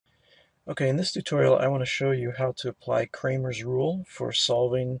Okay, in this tutorial I want to show you how to apply Cramer's rule for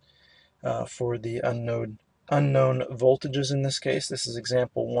solving for the unknown voltages in this case. This is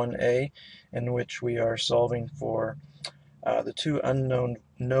example 1a, in which we are solving for the two unknown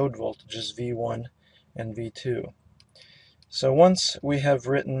node voltages V1 and V2. So once we have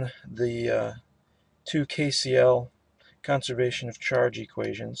written the two KCL conservation of charge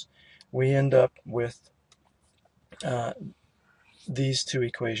equations, we end up with these two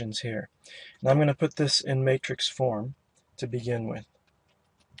equations here. And I'm going to put this in matrix form to begin with.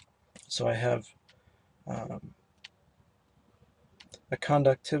 So I have a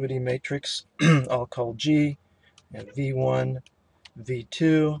conductivity matrix I'll call G, and V1,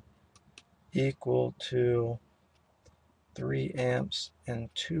 V2 equal to 3 amps and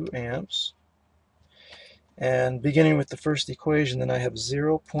 2 amps. And beginning with the first equation, then I have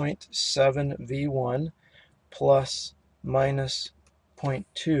 0.7 V1 plus minus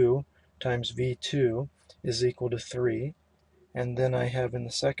 0.2 times V2 is equal to 3. And then I have in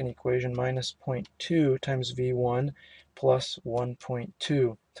the second equation minus 0.2 times V1 plus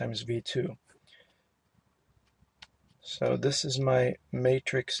 1.2 times V2. So this is my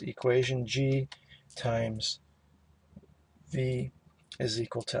matrix equation. G times V is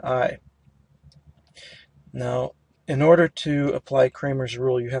equal to I. Now, in order to apply Cramer's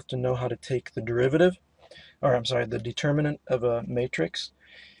rule, you have to know how to take the derivative, or I'm sorry, the determinant of a matrix.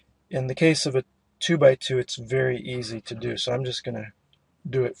 In the case of a 2 by 2, it's very easy to do, so I'm just going to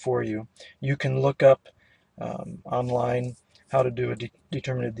do it for you. You can look up online how to do a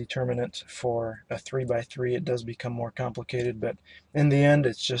determinant for a 3 by 3. It does become more complicated, but in the end,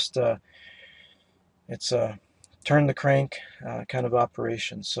 it's just it's a turn the crank kind of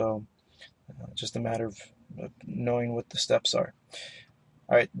operation. So just a matter of knowing what the steps are.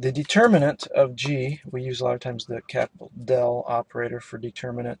 All right, the determinant of G, we use a lot of times the capital del operator for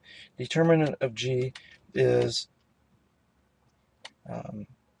determinant. Determinant of G is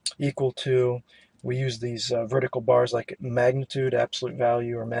equal to, we use these vertical bars like magnitude, absolute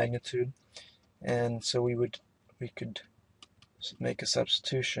value, or magnitude. And so we could make a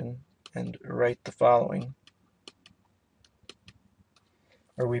substitution and write the following.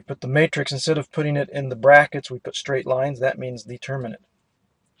 Or we put the matrix, instead of putting it in the brackets, we put straight lines. That means determinant.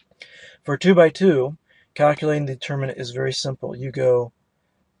 For 2 by 2, calculating the determinant is very simple. You go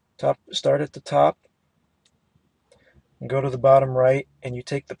start at the top, and go to the bottom right, and you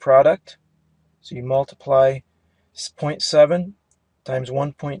take the product. So you multiply 0.7 times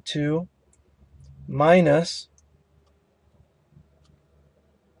 1.2 minus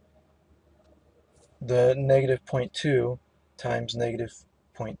the negative 0.2 times negative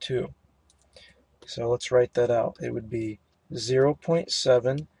 0.2. So let's write that out. It would be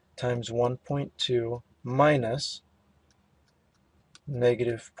 0.7 times 1.2 minus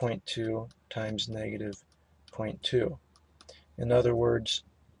negative 0.2 times negative 0.2. In other words,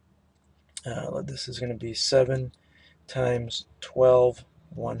 this is going to be 7 times 12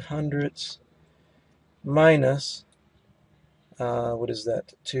 100ths minus, what is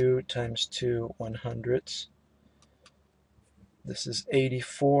that, 2 times 2 100ths. This is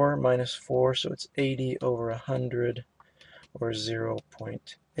 84 minus 4, so it's 80 over 100, or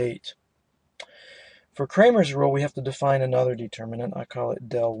 0.8. For Cramer's rule, we have to define another determinant. I call it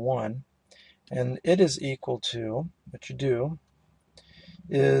del1, and it is equal to, what you do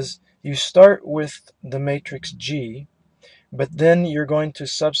is you start with the matrix G, but then you're going to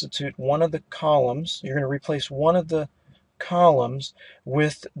substitute one of the columns. You're going to replace one of the columns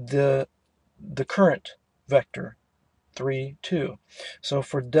with the current vector, 3, 2. So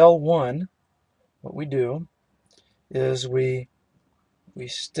for del1, what we do is we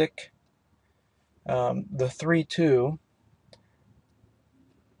stick the 3, 2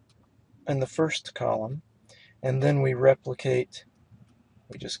 in the first column, and then we replicate,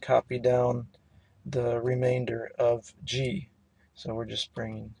 we just copy down the remainder of G. So we're just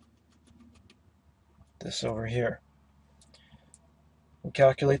bringing this over here. We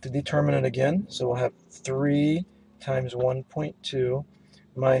calculate the determinant again, so we'll have 3 times 1.2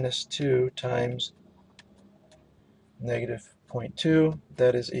 minus 2 times negative 0.2.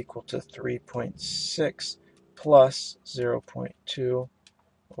 That is equal to 3.6 plus 0.2,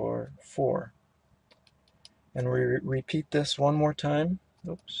 or 4. And we repeat this one more time.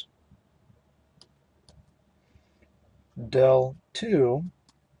 Oops. Del 2.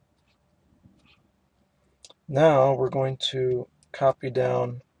 Now we're going to copy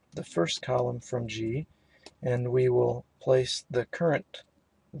down the first column from G, and we will place the current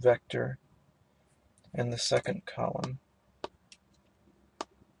vector in the second column.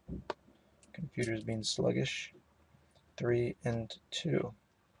 Computer's being sluggish. 3 and 2.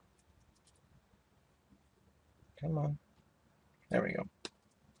 Come on. There we go.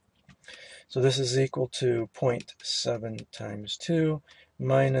 So this is equal to 0.7 times 2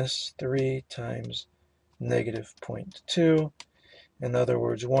 minus 3 times negative 0.2. In other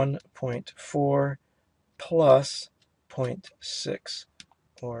words, 1.4 plus 0.6,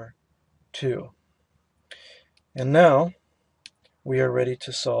 or 2. And now we are ready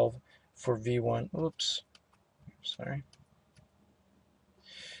to solve for V1. Oops, sorry.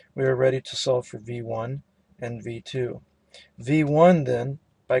 We are ready to solve for V1 and V2. V1 then,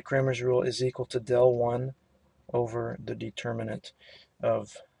 by Cramer's rule, is equal to del 1 over the determinant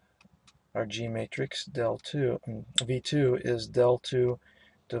of our G matrix. Del 2, V2 is del 2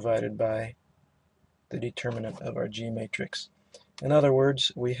 divided by the determinant of our G matrix. In other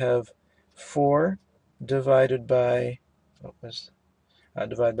words, we have 4 divided by,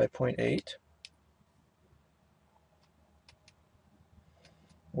 divided by 0.8,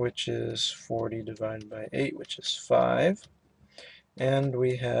 which is 40 divided by 8, which is 5. And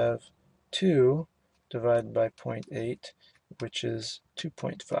we have 2 divided by 0.8, which is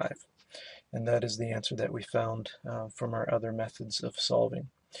 2.5. And that is the answer that we found from our other methods of solving.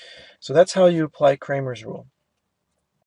 So that's how you apply Cramer's rule.